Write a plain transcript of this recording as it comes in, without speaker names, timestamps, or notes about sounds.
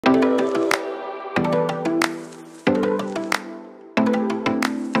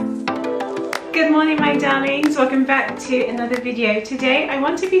Good morning, my darlings. Welcome back to another video. Today I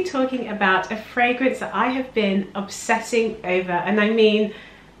want to be talking about a fragrance that I have been obsessing over, and I mean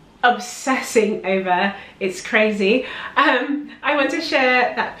obsessing over. It's crazy. I want to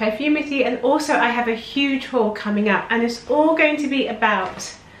share that perfume with you, and also I have a huge haul coming up, and it's all going to be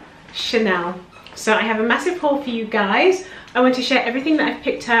about Chanel. So I have a massive haul for you guys. I want to share everything that I've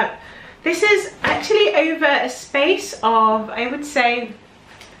picked up. This is actually over a space of, I would say,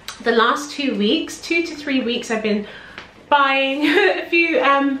 the last 2 weeks, 2 to 3 weeks. I've been buying a few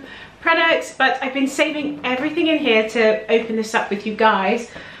products, but I've been saving everything in here to open this up with you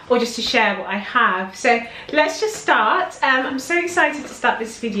guys, or just to share what I have. So let's just start. I'm so excited to start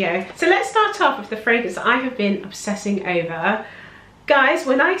this video. So let's start off with the fragrance that I have been obsessing over. Guys,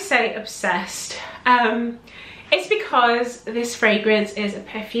 when I say obsessed, it's because this fragrance is a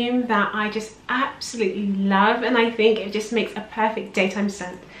perfume that I just absolutely love, and I think it just makes a perfect daytime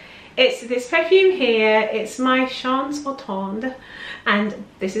scent. It's this perfume here. It's my Eau Tendre, and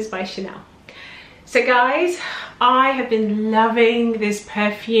this is by Chanel. So guys, I have been loving this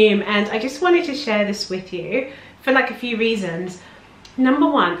perfume, and I just wanted to share this with you for like a few reasons. Number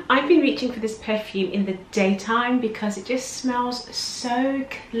one, I've been reaching for this perfume in the daytime because it just smells so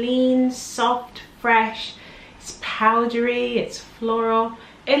clean, soft, fresh. It's powdery, it's floral,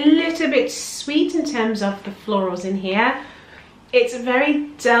 a little bit sweet in terms of the florals in here. It's very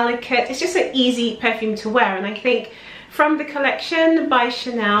delicate. It's just an easy perfume to wear, and I think from the collection by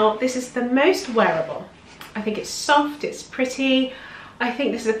Chanel, this is the most wearable. I think it's soft, it's pretty. I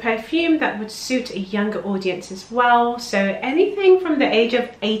think this is a perfume that would suit a younger audience as well. So anything from the age of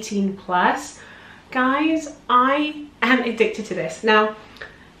 18 plus, guys, I am addicted to this. Now,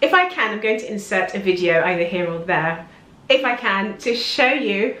 if I can, I'm going to insert a video either here or there, if I can, to show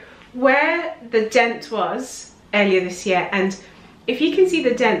you where the dent was earlier this year. And if you can see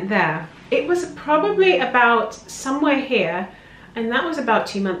the dent there, it was probably about somewhere here, and that was about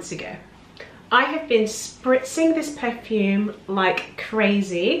 2 months ago. I have been spritzing this perfume like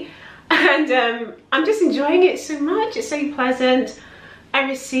crazy, and I'm just enjoying it so much. It's so pleasant. I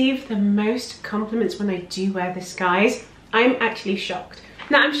receive the most compliments when I do wear this, guys. I'm actually shocked.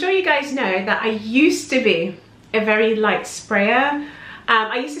 Now, I'm sure you guys know that I used to be a very light sprayer.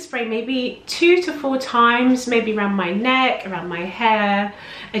 I used to spray maybe 2 to 4 times, maybe around my neck, around my hair,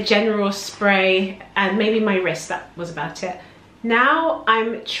 a general spray, and maybe my wrist. That was about it. Now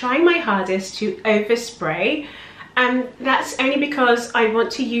I'm trying my hardest to overspray, and that's only because I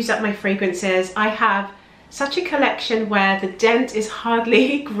want to use up my fragrances. I have such a collection where the dent is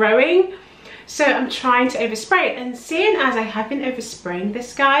hardly growing. So I'm trying to overspray it, and seeing as I have been overspraying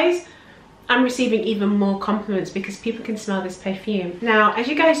this, guys, I'm receiving even more compliments because people can smell this perfume. Now, as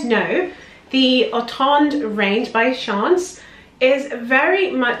you guys know, the Eau Tendre range by Chanel is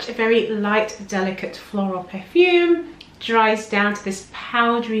very much a very light, delicate floral perfume. Dries down to this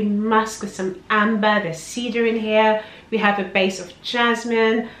powdery musk with some amber. There's cedar in here. We have a base of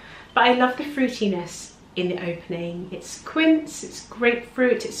jasmine, but I love the fruitiness in the opening. It's quince, it's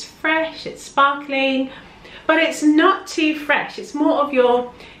grapefruit, it's fresh, it's sparkling, but it's not too fresh. It's more of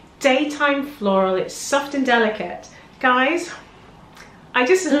your daytime floral. It's soft and delicate. Guys, I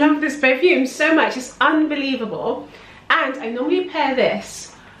just love this perfume so much. It's unbelievable. And I normally pair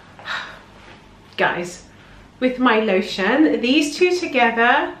this, guys, with my lotion. These two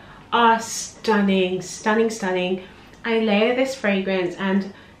together are stunning, stunning, stunning. I layer this fragrance,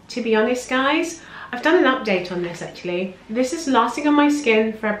 and to be honest, guys, I've done an update on this actually. This is lasting on my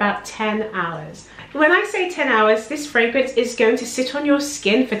skin for about 10 hours. When I say 10 hours, this fragrance is going to sit on your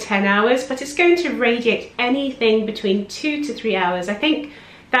skin for 10 hours, but it's going to radiate anything between 2 to 3 hours. I think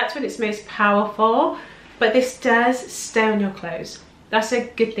that's when it's most powerful, but this does stay on your clothes. That's a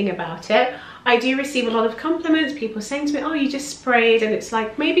good thing about it. I do receive a lot of compliments, people saying to me, oh, you just sprayed, and it's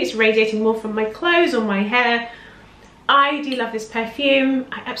like, maybe it's radiating more from my clothes or my hair. I do love this perfume.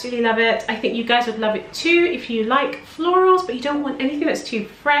 I absolutely love it. I think you guys would love it too if you like florals, but you don't want anything that's too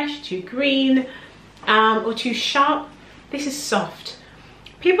fresh, too green, or too sharp. This is soft.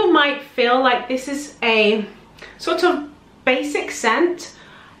 People might feel like this is a sort of basic scent,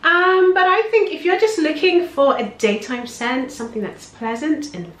 but I think if you're just looking for a daytime scent, something that's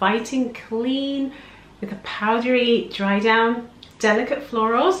pleasant, inviting, clean, with a powdery dry down, delicate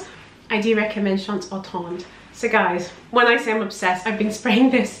florals, I do recommend Chanel Eau Tendre. So guys, when I say I'm obsessed, I've been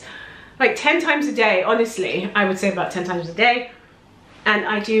spraying this like 10 times a day. Honestly, I would say about 10 times a day, and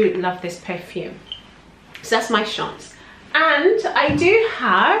I do love this perfume. So that's my Chanel. And I do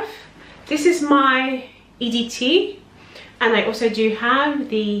have, this is my EDT, and I also do have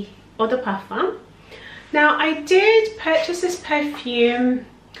the Eau de Parfum. Now, I did purchase this perfume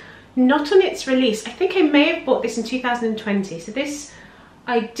not on its release. I think I may have bought this in 2020, so this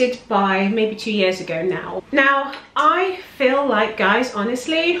I did buy maybe 2 years ago now. Now, I feel like, guys,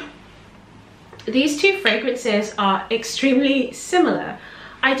 honestly, these two fragrances are extremely similar.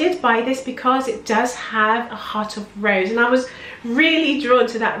 I did buy this because it does have a heart of rose, and I was really drawn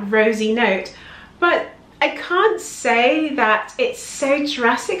to that rosy note, but I can't say that it's so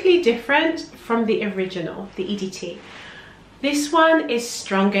drastically different from the original, the EDT. This one is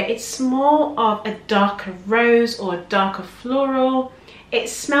stronger. It's more of a darker rose or a darker floral. It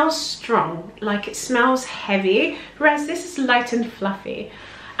smells strong, like it smells heavy, whereas this is light and fluffy.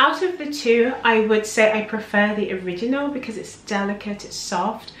 Out of the two, I would say I prefer the original because it's delicate, it's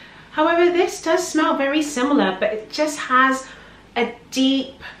soft. However, this does smell very similar, but it just has a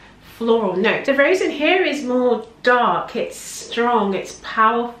deep floral note. The rose in here is more dark, it's strong, it's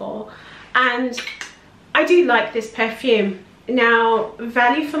powerful, and I do like this perfume. Now,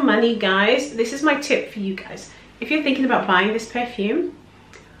 value for money, guys, this is my tip for you guys. If you're thinking about buying this perfume,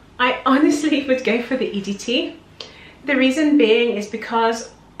 I honestly would go for the EDT. The reason being is because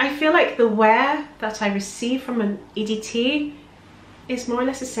I feel like the wear that I receive from an EDT is more or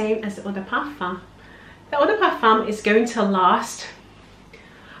less the same as the Eau de Parfum. The Eau de Parfum is going to last,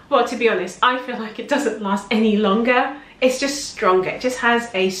 well, to be honest, I feel like it doesn't last any longer. It's just stronger. It just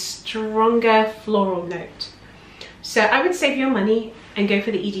has a stronger floral note. So I would save your money and go for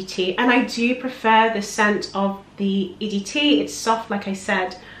the EDT. And I do prefer the scent of the EDT. It's soft, like I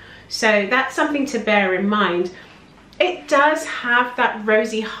said. So that's something to bear in mind. It does have that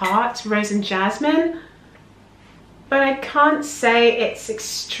rosy heart, rose and jasmine, but I can't say it's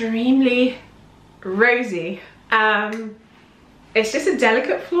extremely rosy. It's just a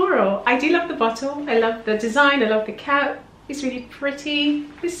delicate floral. I do love the bottle. I love the design. I love the cap. It's really pretty.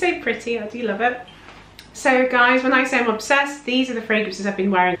 It's so pretty. I do love it. So guys, when I say I'm obsessed, these are the fragrances I've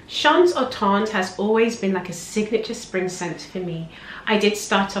been wearing. Charlene's Eau Tendre has always been like a signature spring scent for me. I did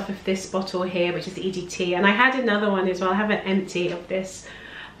start off with this bottle here, which is the EDT, and I had another one as well. I have an empty of this,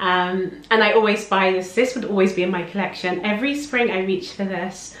 and I always buy this. This would always be in my collection. Every spring I reach for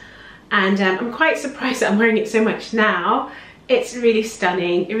this, and I'm quite surprised that I'm wearing it so much now. It's really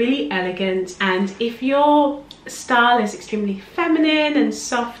stunning, really elegant, and if your style is extremely feminine and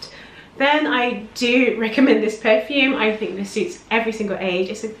soft, then I do recommend this perfume. I think this suits every single age.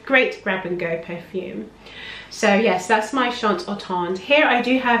 It's a great grab and go perfume. So yes, that's my Charlene's Eau Tendre. Here I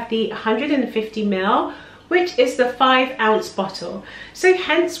do have the 150 ml, which is the 5-ounce bottle. So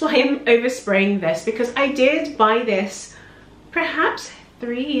hence why I'm overspraying this, because I did buy this perhaps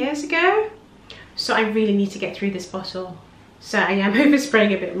 3 years ago. So I really need to get through this bottle. So I am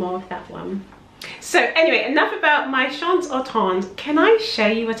overspraying a bit more of that one. So anyway, enough about my Charlene's Eau Tendre. Can I show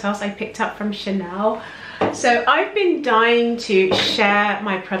you what else I picked up from Chanel? So I've been dying to share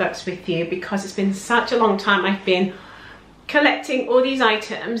my products with you because it's been such a long time I've been collecting all these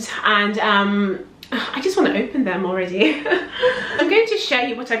items, and I just want to open them already. I'm going to show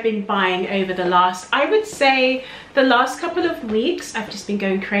you what I've been buying over the last, I would say the last couple of weeks. I've just been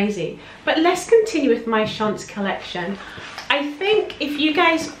going crazy. But let's continue with my Charlene's collection. I think if you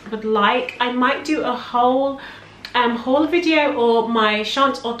guys would like, I might do a whole haul video or my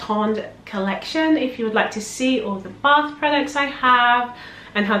Charlene's Eau Tendre collection if you would like to see all the bath products I have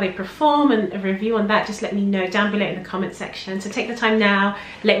and how they perform, and a review on that. Just let me know down below in the comment section. So take the time now,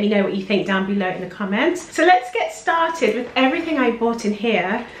 let me know what you think down below in the comments. So let's get started with everything I bought in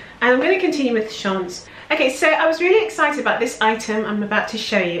here, and I'm going to continue with Charlene's. Okay, so I was really excited about this item I'm about to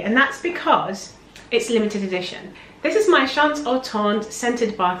show you, and that's because it's limited edition. This is my Charlene's Eau Tendre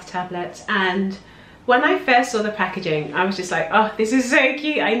scented bath tablet, and when I first saw the packaging, I was just like, oh, this is so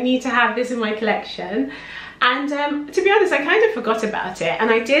cute. I need to have this in my collection. And to be honest, I kind of forgot about it. And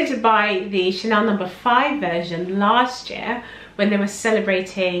I did buy the Chanel No. 5 version last year when they were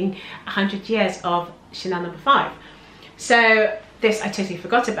celebrating 100 years of Chanel No. 5. So this I totally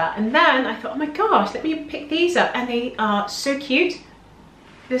forgot about. And then I thought, oh my gosh, let me pick these up. And they are so cute.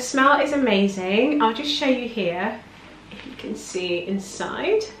 The smell is amazing. I'll just show you here if you can see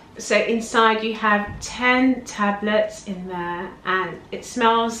inside. So inside you have 10 tablets in there, and it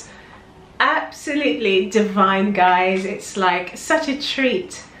smells absolutely divine, guys. It's like such a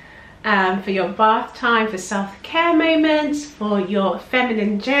treat for your bath time, for self-care moments, for your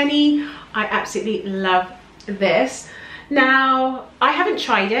feminine journey. I absolutely love this. Now, I haven't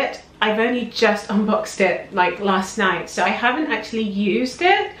tried it. I've only just unboxed it like last night, so I haven't actually used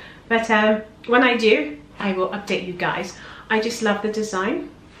it, but when I do, I will update you guys. I just love the design.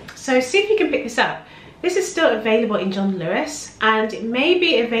 So see if you can pick this up. This is still available in John Lewis, and it may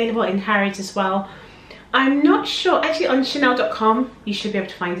be available in Harrods as well. I'm not sure, actually on Chanel.com you should be able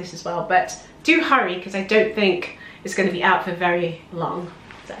to find this as well, but do hurry because I don't think it's going to be out for very long.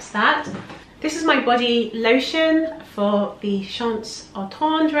 That's that. This is my body lotion for the Eau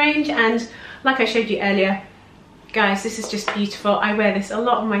Tendre range, and like I showed you earlier, guys, this is just beautiful. I wear this a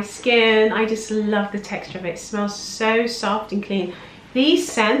lot on my skin. I just love the texture of it. It smells so soft and clean.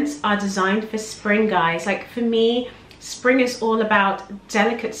 These scents are designed for spring, guys. Like for me, spring is all about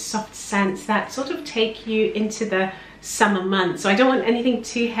delicate, soft scents that sort of take you into the summer months. So I don't want anything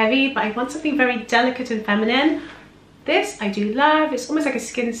too heavy, but I want something very delicate and feminine. This I do love. It's almost like a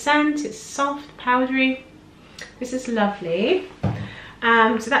skin scent. It's soft, powdery. This is lovely.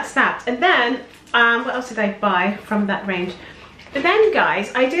 So that's that. And then, what else did I buy from that range? But then,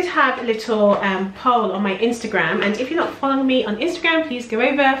 guys, I did have a little poll on my Instagram, and if you're not following me on Instagram, please go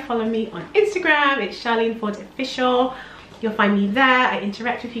over, follow me on Instagram. It's Charlene Ford Official. You'll find me there. I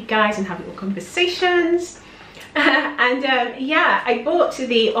interact with you guys and have little conversations. And yeah, I bought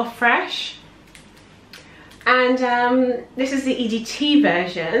the Eau Fresh, and this is the EDT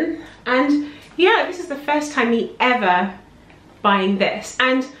version. And yeah, this is the first time me ever buying this,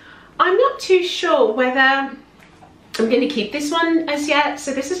 and I'm not too sure whether I'm going to keep this one as yet.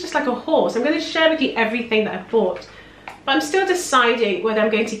 So this is just like a haul, so I'm going to share with you everything that I've bought, but I'm still deciding whether I'm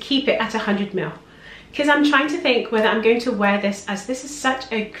going to keep it at 100 ml, because I'm trying to think whether I'm going to wear this, as this is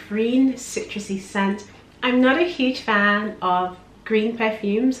such a green citrusy scent. I'm not a huge fan of green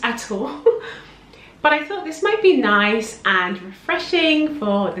perfumes at all but I thought this might be nice and refreshing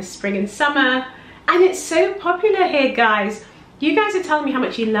for the spring and summer, and it's so popular here, guys. You guys are telling me how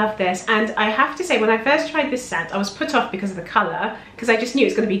much you love this, and I have to say, when I first tried this scent, I was put off because of the colour, because I just knew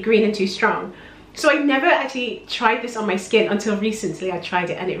it's going to be green and too strong. So I never actually tried this on my skin until recently I tried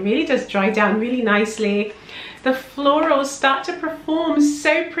it, and it really does dry down really nicely. The florals start to perform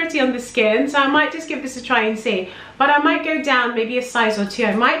so pretty on the skin, so I might just give this a try and see. But I might go down maybe a size or two.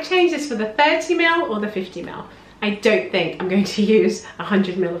 I might change this for the 30 ml or the 50 ml. I don't think I'm going to use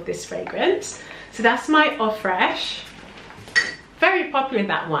 100 ml of this fragrance. So that's my Eau Fresh. Very popular,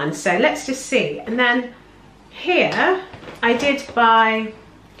 that one, so let's just see. And then here I did buy,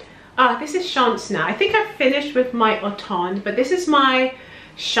 this is Chance now. I think I've finished with my Eau Tendre, but this is my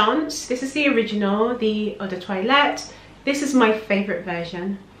Chance. This is the original, the Eau de Toilette. This is my favorite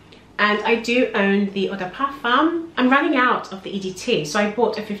version, and I do own the Eau de Parfum. I'm running out of the EDT, so I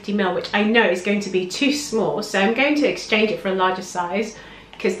bought a 50 ml, which I know is going to be too small, so I'm going to exchange it for a larger size,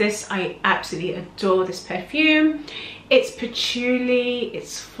 because this, I absolutely adore this perfume. It's patchouli,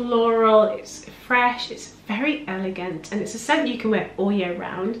 it's floral, it's fresh, it's very elegant, and it's a scent you can wear all year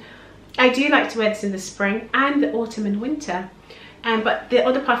round. I do like to wear this in the spring and the autumn and winter, but the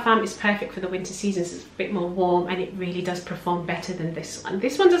Eau de Parfum is perfect for the winter seasons. It's a bit more warm, and it really does perform better than this one.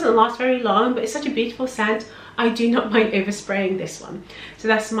 This one doesn't last very long, but it's such a beautiful scent. I do not mind overspraying this one. So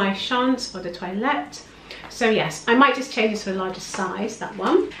that's my Chance Eau de Toilette. So yes, I might just change this to a larger size, that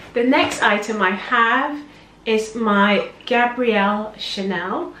one. The next item I have is my Gabrielle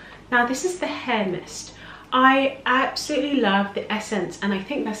Chanel. Now this is the hair mist. I absolutely love the essence, and I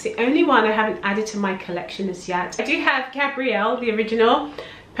think that's the only one I haven't added to my collection as yet. I do have Gabrielle, the original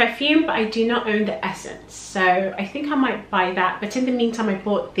perfume, but I do not own the essence, so I think I might buy that. But in the meantime, I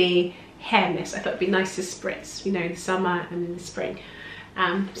bought the hair mist. I thought it'd be nice to spritz, you know, in the summer and in the spring.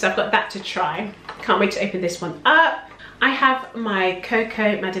 So I've got that to try. Can't wait to open this one up. I have my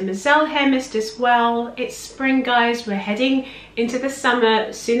Coco Mademoiselle hair mist as well. It's spring, guys. We're heading into the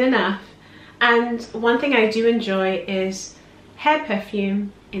summer soon enough. And one thing I do enjoy is hair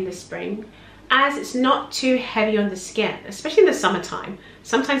perfume in the spring, as it's not too heavy on the skin, especially in the summertime.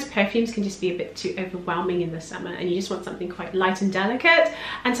 Sometimes perfumes can just be a bit too overwhelming in the summer, and you just want something quite light and delicate.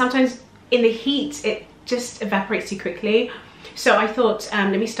 And sometimes in the heat, it just evaporates too quickly. So I thought,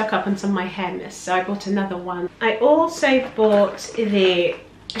 let me stock up on some of my hair mists. So I bought another one. I also bought the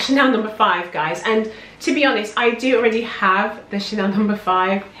Chanel No. 5, guys. And to be honest, I do already have the Chanel No.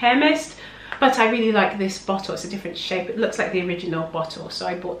 5 hair mist, but I really like this bottle. It's a different shape. It looks like the original bottle, so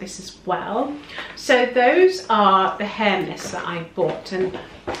I bought this as well. So those are the hair mists that I bought, and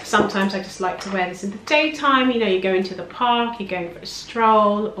sometimes I just like to wear this in the daytime. You know, you're going to the park, you're going for a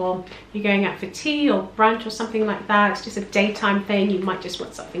stroll, or you're going out for tea or brunch or something like that. It's just a daytime thing. You might just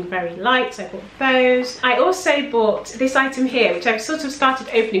want something very light, so I bought those. I also bought this item here, which I've sort of started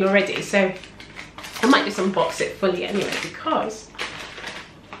opening already, so I might just unbox it fully anyway, because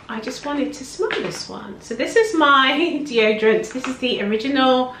I just wanted to smell this one. So this is my deodorant. This is the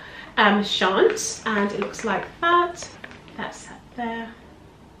original Chance, and it looks like that. That's that there.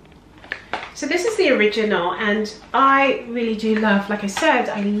 So this is the original, and I really do love, like I said,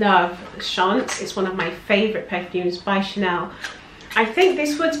 I love Chance. It's one of my favorite perfumes by Chanel. I think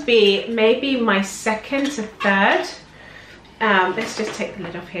this would be maybe my second to third. Let's just take the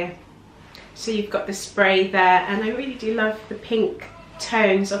lid off here. So you've got the spray there, and I really do love the pink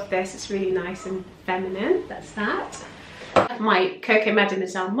tones of this. It's really nice and feminine. That's that. I have my Coco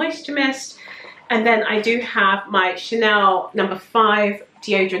Mademoiselle Moisture Mist, and then I do have my Chanel No. 5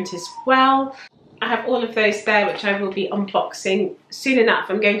 deodorant as well. I have all of those there, which I will be unboxing soon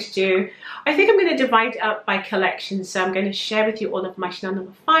enough. I think I'm going to divide it up by collection. So I'm going to share with you all of my Chanel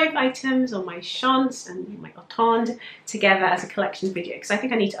No. 5 items, or my Chance and my Eau Tendre together as a collection video, because I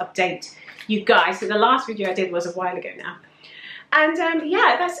think I need to update you guys. So the last video I did was a while ago now. And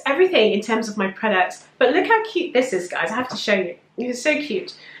yeah, that's everything in terms of my products. But look how cute this is, guys. I have to show you. It's so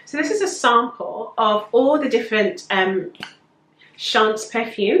cute. So this is a sample of all the different Chance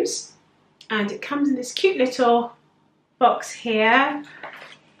perfumes. And it comes in this cute little box here.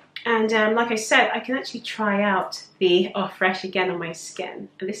 And like I said, I can actually try out the Eau Fresh again on my skin.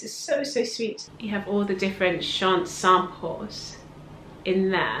 And this is so, so sweet. You have all the different Chance samples in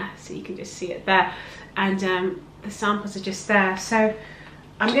there. So you can just see it there. And the samples are just there. So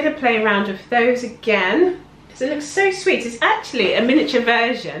I'm going to play around with those again. So it looks so sweet. It's actually a miniature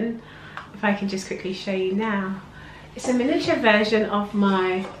version. If I can just quickly show you now. It's a miniature version of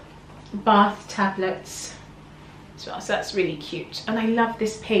my bath tablets as well, so that's really cute. And I love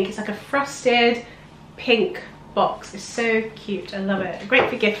this pink. It's like a frosted pink box. It's so cute. I love it. Great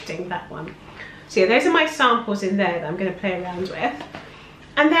for gifting, that one. So yeah, those are my samples in there that I'm going to play around with.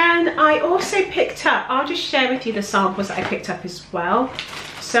 And then I also picked up, I'll just share with you the samples that I picked up as well.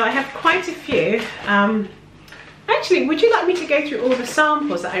 So I have quite a few. Actually, would you like me to go through all the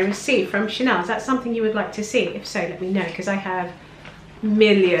samples that I received from Chanel? Is that something you would like to see? If so, let me know, because I have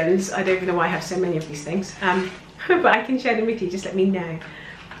millions. I don't even know why I have so many of these things, but I can share them with you. Just let me know.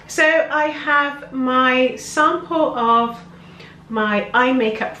 So I have my sample of my eye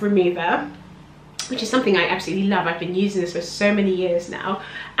makeup remover, which is something I absolutely love. I've been using this for so many years now,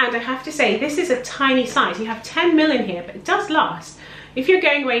 and I have to say, this is a tiny size. You have 10 ml in here, but it does last. If you're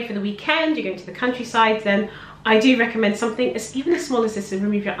going away for the weekend, you're going to the countryside, then I do recommend something even as small as this to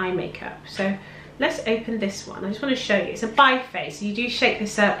remove your eye makeup. So let's open this one. I just want to show you. It's a biphase. So you do shake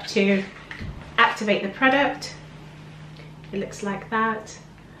this up to activate the product. It looks like that.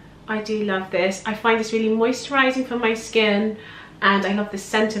 I do love this. I find this really moisturizing for my skin, and I love the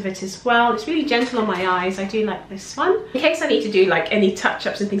scent of it as well. It's really gentle on my eyes. I do like this one. In case I need to do like any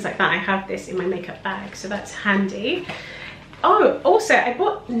touch-ups and things like that, I have this in my makeup bag, so that's handy. Oh, also I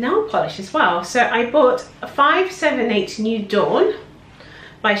bought nail polish as well. So I bought a 578 Nude Dawn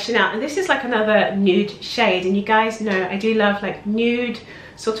by Chanel, and this is like another nude shade, and you guys know I do love like nude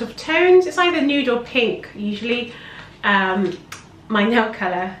sort of tones. It's either nude or pink usually, my nail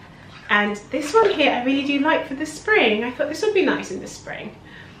color. And this one here I really do like for the spring. I thought this would be nice in the spring.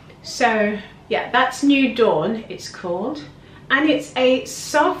 So yeah, that's Nude Dawn it's called, and it's a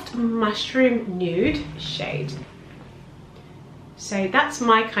soft mushroom nude shade. So that's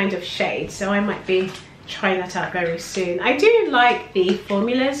my kind of shade, so I might be trying that out very soon. I do like the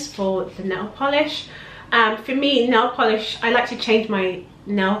formulas for the nail polish. For me, nail polish, I like to change my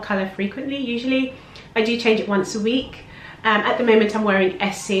nail color frequently. Usually I do change it once a week. At the moment I'm wearing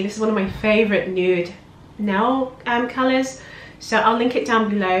SC. This is one of my favorite nude nail colors, so I'll link it down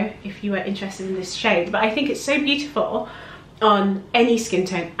below if you are interested in this shade. But I think it's so beautiful on any skin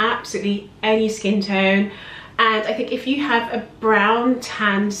tone, absolutely any skin tone. And I think if you have a brown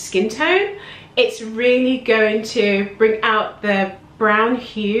tanned skin tone, it's really going to bring out the brown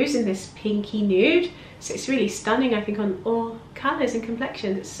hues in this pinky nude. So it's really stunning, I think, on all colors and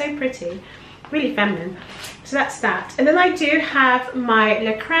complexions. It's so pretty, really feminine. So that's that. And then I do have my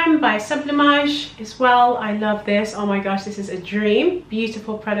Le Creme by Sublimage as well. I love this. Oh my gosh, this is a dream.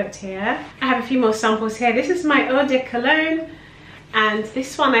 Beautiful product here. I have a few more samples here. This is my Eau de Cologne, and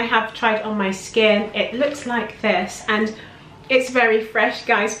this one I have tried on my skin. It looks like this, and it's very fresh,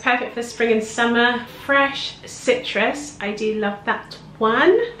 guys. Perfect for spring and summer. Fresh citrus. I do love that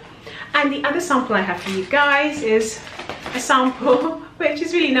one. And the other sample I have for you guys is a sample which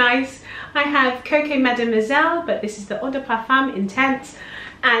is really nice. I have Coco Mademoiselle, but this is the Eau de Perfume Intense.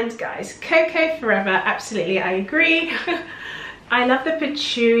 And guys, Coco forever, absolutely, I agree. I love the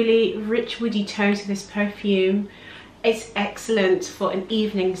patchouli, rich woody tones of this perfume. It's excellent for an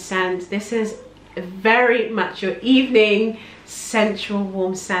evening scent. This is very much your evening sensual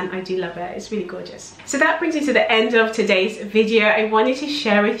warm scent. I do love it. It's really gorgeous. So that brings me to the end of today's video. I wanted to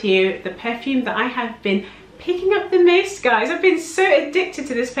share with you the perfume that I have been picking up the most, guys. I've been so addicted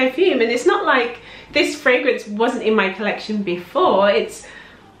to this perfume, and it's not like this fragrance wasn't in my collection before. It's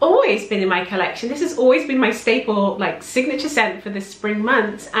always been in my collection. This has always been my staple, like, signature scent for the spring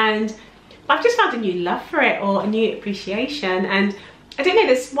months, and I've just found a new love for it, or a new appreciation. And I don't know,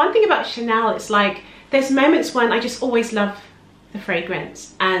 there's one thing about Chanel, it's like there's moments when I just always love the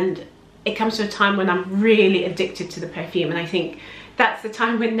fragrance, and it comes to a time when I'm really addicted to the perfume, and I think that's the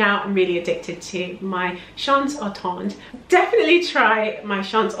time when now I'm really addicted to my Chance Eau Tendre. Definitely try my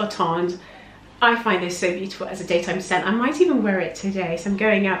Chance Eau Tendre. I find this so beautiful as a daytime scent. I might even wear it today, so I'm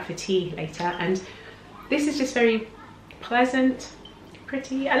going out for tea later, and this is just very pleasant,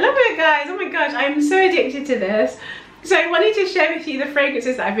 pretty. I love it, guys. Oh my gosh, I'm so addicted to this. So I wanted to share with you the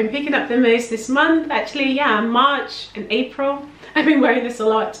fragrances that I've been picking up the most this month. Actually, yeah, March and April. I've been wearing this a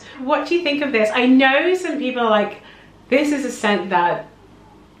lot. What do you think of this? I know some people are like, this is a scent that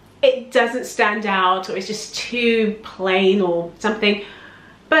it doesn't stand out, or it's just too plain or something.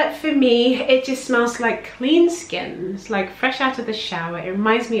 But for me, it just smells like clean skin. It's like fresh out of the shower. It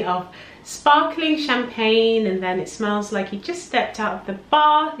reminds me of sparkling champagne, and then it smells like you just stepped out of the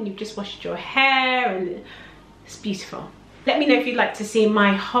bath and you've just washed your hair, and it's beautiful. Let me know if you'd like to see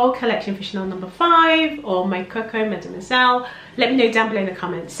my whole collection for Chanel No. 5 or my Coco, Mademoiselle. Let me know down below in the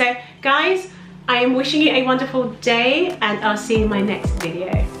comments. So guys, I am wishing you a wonderful day, and I'll see you in my next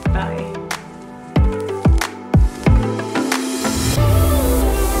video. Bye.